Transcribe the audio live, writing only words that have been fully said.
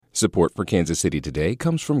Support for Kansas City Today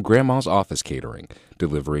comes from Grandma's Office Catering,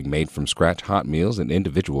 delivering made-from-scratch hot meals and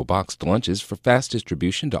individual boxed lunches for fast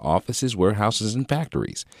distribution to offices, warehouses, and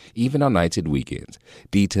factories, even on nights and weekends.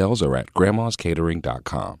 Details are at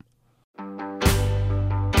grandmascatering.com.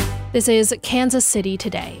 This is Kansas City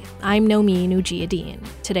Today. I'm Nomi Nujiadeen.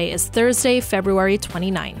 Today is Thursday, February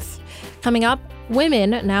 29th. Coming up,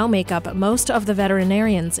 women now make up most of the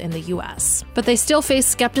veterinarians in the U.S., but they still face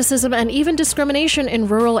skepticism and even discrimination in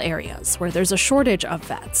rural areas where there's a shortage of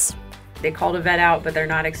vets. They called a vet out, but they're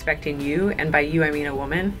not expecting you, and by you I mean a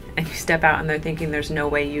woman, and you step out and they're thinking there's no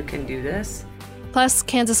way you can do this. Plus,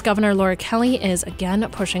 Kansas Governor Laura Kelly is again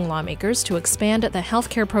pushing lawmakers to expand the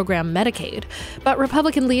healthcare program Medicaid, but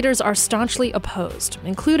Republican leaders are staunchly opposed,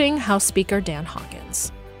 including House Speaker Dan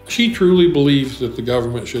Hawkins. She truly believes that the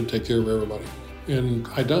government should take care of everybody, and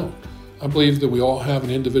I don't. I believe that we all have an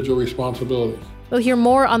individual responsibility. We'll hear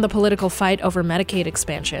more on the political fight over Medicaid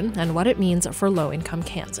expansion and what it means for low-income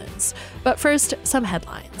Kansans. But first, some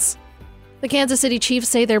headlines. The Kansas City Chiefs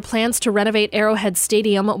say their plans to renovate Arrowhead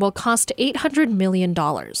Stadium will cost $800 million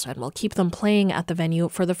and will keep them playing at the venue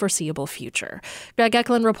for the foreseeable future. Greg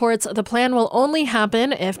Eklund reports the plan will only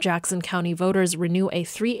happen if Jackson County voters renew a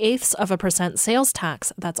 0.3% sales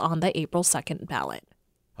tax that's on the April 2nd ballot.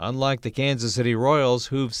 Unlike the Kansas City Royals,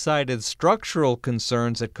 who've cited structural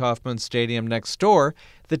concerns at Kauffman Stadium next door,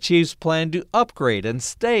 the Chiefs plan to upgrade and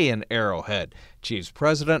stay in Arrowhead. Chiefs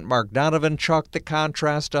President Mark Donovan chalked the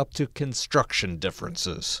contrast up to construction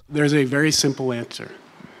differences. There's a very simple answer.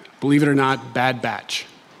 Believe it or not, bad batch.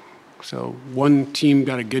 So one team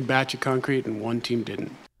got a good batch of concrete and one team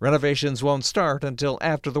didn't. Renovations won't start until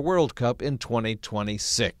after the World Cup in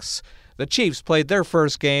 2026. The Chiefs played their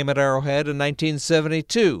first game at Arrowhead in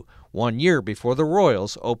 1972, 1 year before the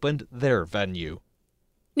Royals opened their venue.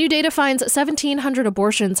 New data finds 1,700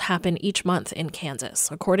 abortions happen each month in Kansas,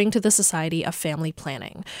 according to the Society of Family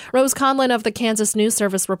Planning. Rose Conlin of the Kansas News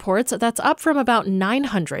Service reports that's up from about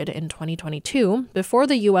 900 in 2022, before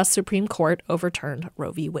the U.S. Supreme Court overturned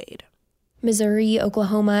Roe v. Wade. Missouri,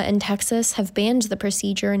 Oklahoma, and Texas have banned the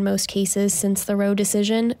procedure in most cases since the Roe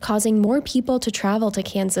decision, causing more people to travel to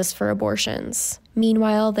Kansas for abortions.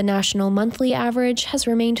 Meanwhile, the national monthly average has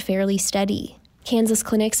remained fairly steady. Kansas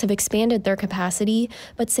clinics have expanded their capacity,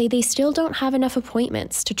 but say they still don't have enough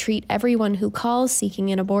appointments to treat everyone who calls seeking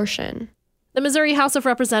an abortion. The Missouri House of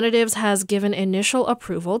Representatives has given initial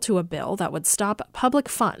approval to a bill that would stop public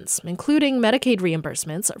funds, including Medicaid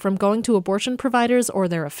reimbursements, from going to abortion providers or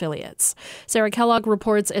their affiliates. Sarah Kellogg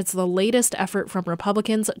reports it's the latest effort from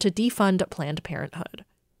Republicans to defund Planned Parenthood.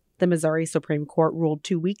 The Missouri Supreme Court ruled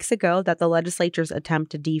 2 weeks ago that the legislature's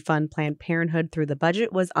attempt to defund Planned Parenthood through the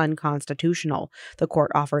budget was unconstitutional. The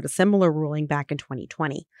court offered a similar ruling back in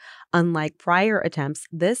 2020. Unlike prior attempts,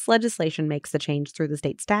 this legislation makes the change through the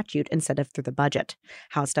state statute instead of through the budget.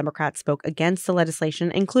 House Democrats spoke against the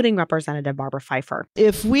legislation, including Representative Barbara Pfeiffer.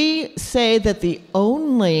 If we say that the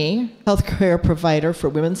only health care provider for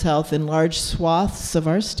women's health in large swaths of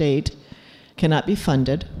our state cannot be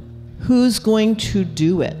funded, who's going to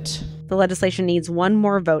do it? The legislation needs one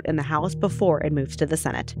more vote in the House before it moves to the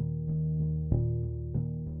Senate.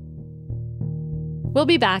 We'll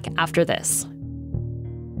be back after this.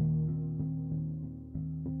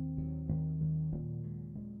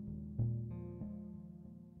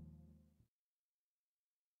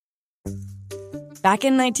 Back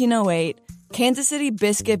in 1908, Kansas City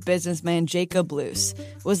biscuit businessman Jacob Luce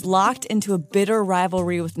was locked into a bitter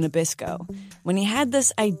rivalry with Nabisco when he had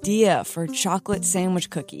this idea for a chocolate sandwich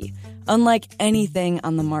cookie, unlike anything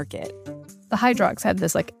on the market. The Hydrox had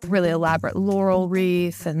this really elaborate laurel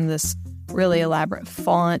wreath and this really elaborate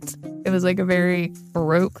font. It was a very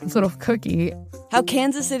Baroque little cookie. How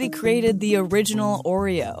Kansas City created the original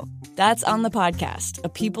Oreo. That's on the podcast, A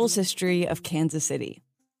People's History of Kansas City.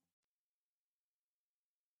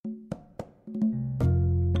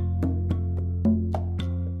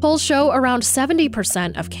 Polls show around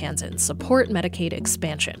 70% of Kansans support Medicaid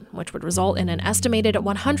expansion, which would result in an estimated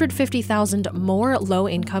 150,000 more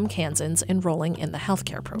low-income Kansans enrolling in the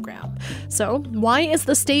healthcare program. So, why is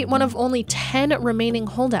the state one of only 10 remaining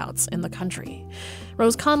holdouts in the country?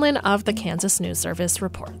 Rose Conlin of the Kansas News Service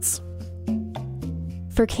reports.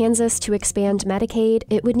 For Kansas to expand Medicaid,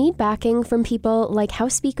 it would need backing from people like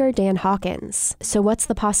House Speaker Dan Hawkins. So what's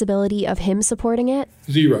the possibility of him supporting it?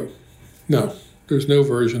 Zero. No. There's no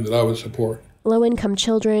version that I would support. Low-income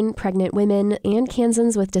children, pregnant women, and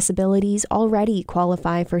Kansans with disabilities already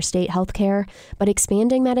qualify for state health care, but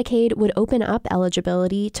expanding Medicaid would open up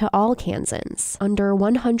eligibility to all Kansans, under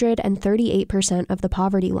 138% of the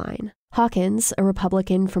poverty line. Hawkins, a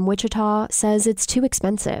Republican from Wichita, says it's too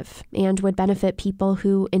expensive and would benefit people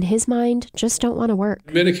who, in his mind, just don't want to work.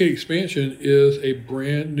 Medicaid expansion is a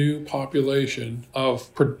brand new population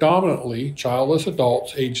of predominantly childless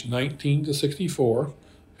adults aged 19 to 64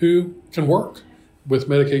 who can work. With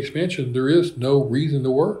Medicaid expansion, there is no reason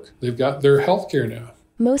to work. They've got their health care now.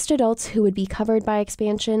 Most adults who would be covered by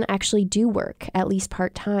expansion actually do work, at least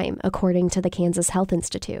part-time, according to the Kansas Health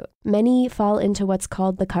Institute. Many fall into what's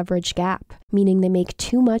called the coverage gap, meaning they make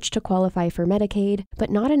too much to qualify for Medicaid,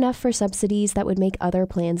 but not enough for subsidies that would make other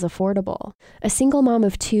plans affordable. A single mom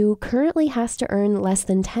of 2 currently has to earn less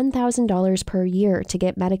than $10,000 per year to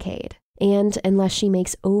get Medicaid. And unless she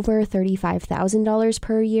makes over $35,000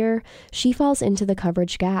 per year, she falls into the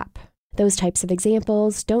coverage gap. Those types of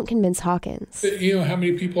examples don't convince Hawkins. You know, how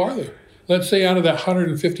many people are there? Let's say out of that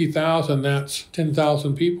 150,000, that's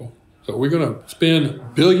 10,000 people. So we're going to spend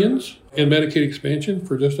billions in Medicaid expansion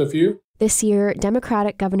for just a few? This year,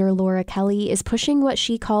 Democratic Governor Laura Kelly is pushing what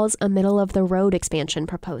she calls a middle-of-the-road expansion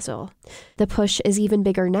proposal. The push is even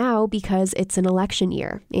bigger now because it's an election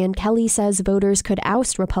year, and Kelly says voters could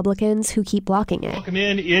oust Republicans who keep blocking it. Welcome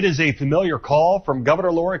in. It is a familiar call from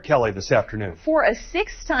Governor Laura Kelly this afternoon. For a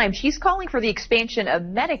 6th time, she's calling for the expansion of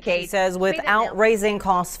Medicaid. She says without raising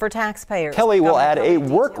costs for taxpayers. Kelly will add a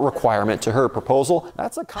work requirement to her proposal.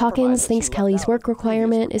 That's a Hawkins thinks Kelly's work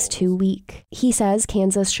requirement is too weak. He says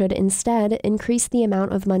Kansas should instead increase the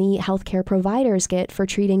amount of money healthcare providers get for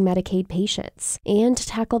treating Medicaid patients and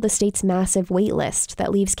tackle the state's massive wait list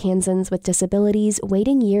that leaves Kansans with disabilities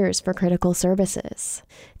waiting years for critical services.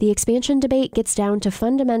 The expansion debate gets down to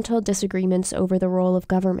fundamental disagreements over the role of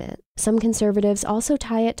government. Some conservatives also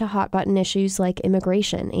tie it to hot-button issues like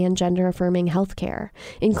immigration and gender-affirming healthcare,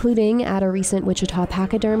 including at a recent Wichita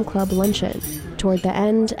Pachyderm Club luncheon. Toward the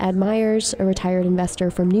end, Ed Myers, a retired investor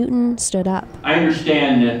from Newton, stood up. I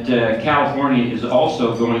understand that California is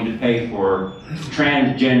also going to pay for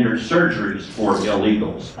transgender surgeries for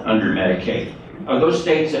illegals under Medicaid. Are those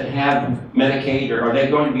states that have Medicaid, or are they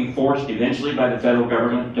going to be forced eventually by the federal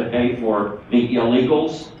government to pay for the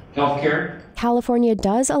illegals' health care? California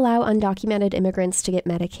does allow undocumented immigrants to get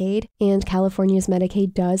Medicaid, and California's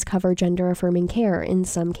Medicaid does cover gender-affirming care in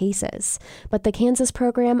some cases. But the Kansas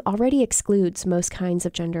program already excludes most kinds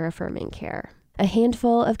of gender-affirming care. A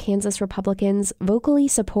handful of Kansas Republicans vocally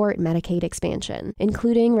support Medicaid expansion,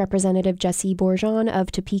 including Representative Jesse Bourgeon of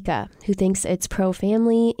Topeka, who thinks it's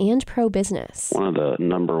pro-family and pro-business. One of the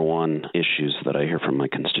number one issues that I hear from my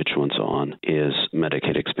constituents on is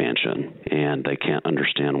Medicaid expansion, and they can't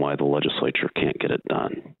understand why the legislature can't get it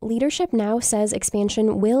done. Leadership now says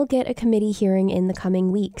expansion will get a committee hearing in the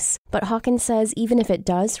coming weeks, but Hawkins says even if it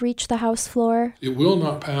does reach the House floor, it will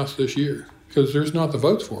not pass this year because there's not the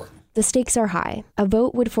votes for it. The stakes are high. A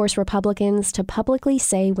vote would force Republicans to publicly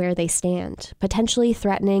say where they stand, potentially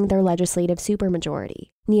threatening their legislative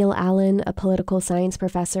supermajority. Neil Allen, a political science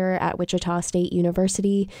professor at Wichita State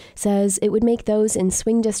University, says it would make those in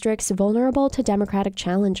swing districts vulnerable to Democratic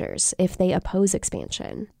challengers if they oppose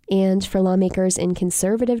expansion. And for lawmakers in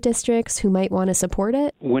conservative districts who might want to support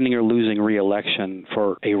it, winning or losing re-election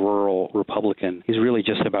for a rural Republican is really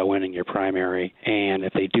just about winning your primary. And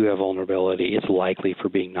if they do have vulnerability, it's likely for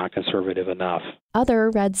being not conservative enough.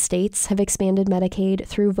 Other red states have expanded Medicaid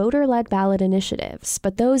through voter-led ballot initiatives,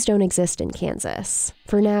 but those don't exist in Kansas.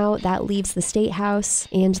 For now, that leaves the State House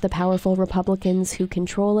and the powerful Republicans who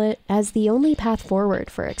control it as the only path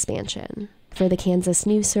forward for expansion. For the Kansas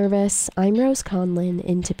News Service, I'm Rose Conlin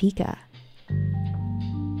in Topeka.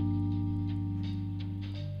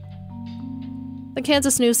 The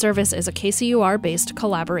Kansas News Service is a KCUR-based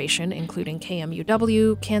collaboration, including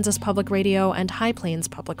KMUW, Kansas Public Radio, and High Plains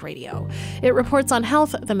Public Radio. It reports on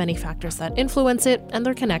health, the many factors that influence it, and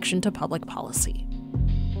their connection to public policy.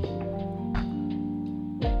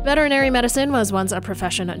 Veterinary medicine was once a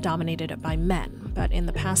profession dominated by men, but in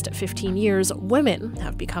the past 15 years, women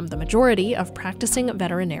have become the majority of practicing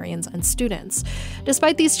veterinarians and students.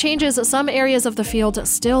 Despite these changes, some areas of the field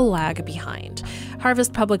still lag behind.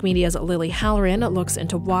 Harvest Public Media's Lily Halloran looks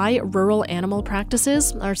into why rural animal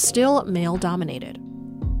practices are still male-dominated.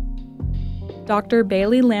 Dr.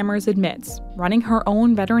 Bailey Lammers admits running her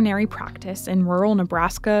own veterinary practice in rural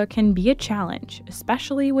Nebraska can be a challenge,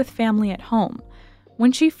 especially with family at home.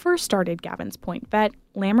 When she first started Gavin's Point Vet,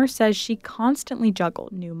 Lammers says she constantly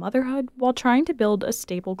juggled new motherhood while trying to build a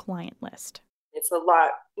stable client list. It's a lot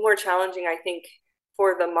more challenging, I think,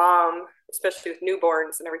 for the mom, especially with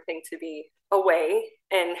newborns and everything, to be away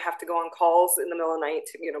and have to go on calls in the middle of the night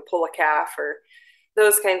to, pull a calf or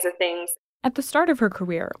those kinds of things. At the start of her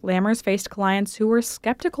career, Lammers faced clients who were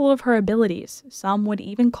skeptical of her abilities. Some would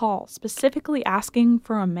even call, specifically asking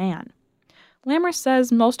for a man. Lammers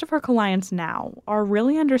says most of her clients now are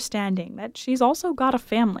really understanding that she's also got a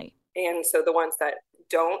family. And so the ones that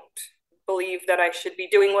don't believe that I should be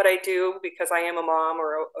doing what I do because I am a mom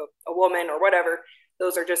or a woman or whatever,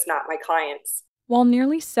 those are just not my clients. While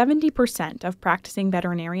nearly 70% of practicing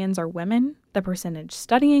veterinarians are women, the percentage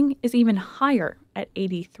studying is even higher at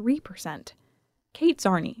 83%. Kate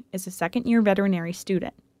Zarney is a second-year veterinary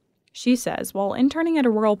student. She says while interning at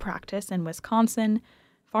a rural practice in Wisconsin,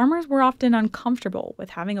 farmers were often uncomfortable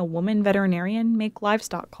with having a woman veterinarian make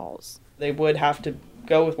livestock calls. They would have to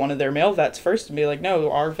go with one of their male vets first and be like,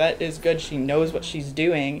 no, our vet is good. She knows what she's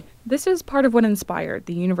doing. This is part of what inspired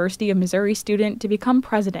the University of Missouri student to become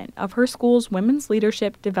president of her school's Women's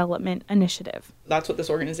Leadership Development Initiative. That's what this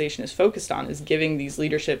organization is focused on, is giving these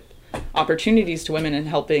leadership opportunities to women and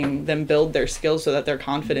helping them build their skills so that their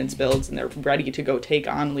confidence builds and they're ready to go take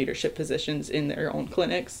on leadership positions in their own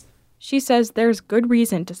clinics. She says there's good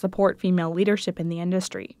reason to support female leadership in the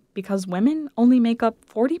industry because women only make up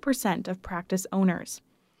 40% of practice owners.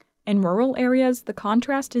 In rural areas, the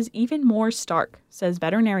contrast is even more stark, says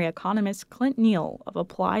veterinary economist Clint Neal of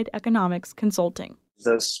Applied Economics Consulting.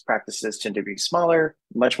 Those practices tend to be smaller,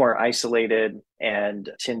 much more isolated, and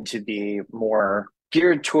tend to be more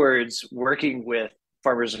geared towards working with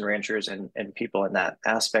farmers and ranchers and people in that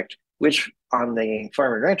aspect, which on the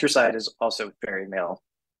farmer and rancher side is also very male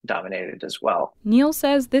dominated as well. Neal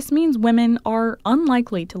says this means women are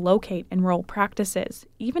unlikely to locate in rural practices,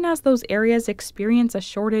 even as those areas experience a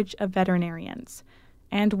shortage of veterinarians.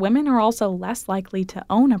 And women are also less likely to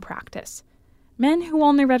own a practice. Men who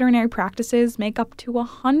own their veterinary practices make up to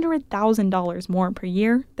 $100,000 more per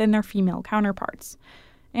year than their female counterparts.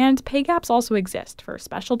 And pay gaps also exist for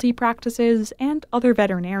specialty practices and other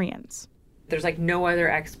veterinarians. There's no other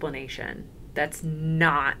explanation that's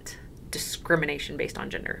not discrimination based on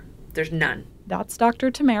gender. There's none. That's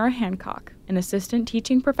Dr. Tamara Hancock, an assistant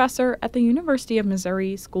teaching professor at the University of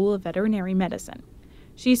Missouri School of Veterinary Medicine.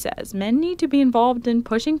 She says men need to be involved in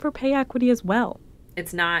pushing for pay equity as well.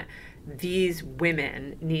 It's not these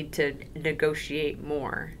women need to negotiate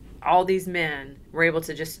more. All these men were able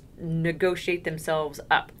to just negotiate themselves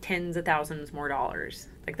up tens of thousands more dollars.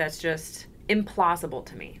 That's just implausible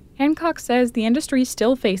to me. Hancock says the industry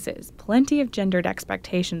still faces plenty of gendered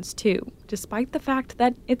expectations too, despite the fact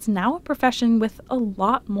that it's now a profession with a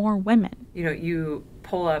lot more women. You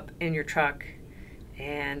pull up in your truck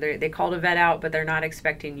and they called a vet out, but they're not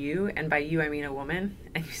expecting you, and by you I mean a woman,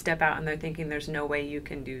 and you step out and they're thinking there's no way you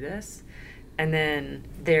can do this. And then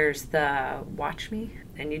there's the watch me,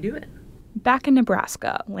 and you do it. Back in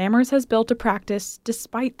Nebraska, Lammers has built a practice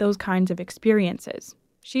despite those kinds of experiences.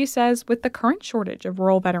 She says with the current shortage of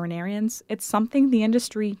rural veterinarians, it's something the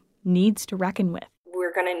industry needs to reckon with.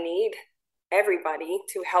 We're going to need everybody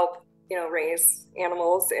to help, raise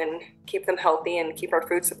animals and keep them healthy and keep our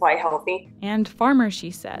food supply healthy. And farmers,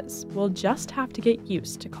 she says, will just have to get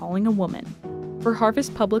used to calling a woman. For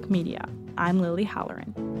Harvest Public Media, I'm Lily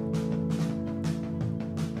Halloran.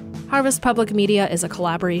 Harvest Public Media is a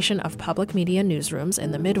collaboration of public media newsrooms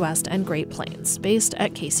in the Midwest and Great Plains, based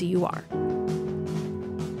at KCUR.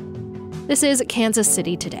 This is Kansas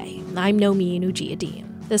City Today. I'm Nomi Nujiadeen.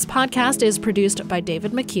 This podcast is produced by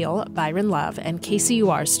David McKeel, Byron Love, and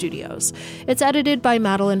KCUR Studios. It's edited by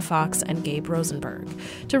Madeline Fox and Gabe Rosenberg.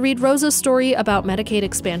 To read Rosa's story about Medicaid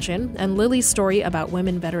expansion and Lily's story about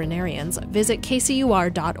women veterinarians, visit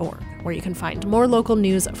kcur.org, where you can find more local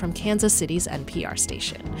news from Kansas City's NPR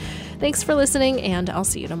station. Thanks for listening, and I'll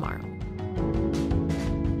see you tomorrow.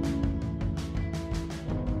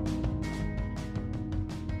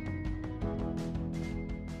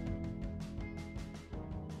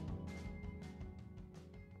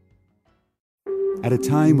 At a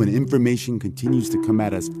time when information continues to come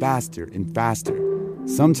at us faster and faster,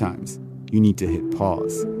 sometimes you need to hit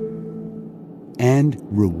pause and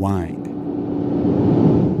rewind.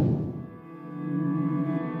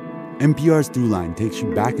 NPR's Throughline takes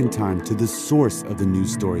you back in time to the source of the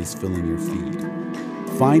news stories filling your feed.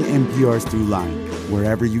 Find NPR's Throughline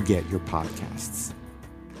wherever you get your podcasts.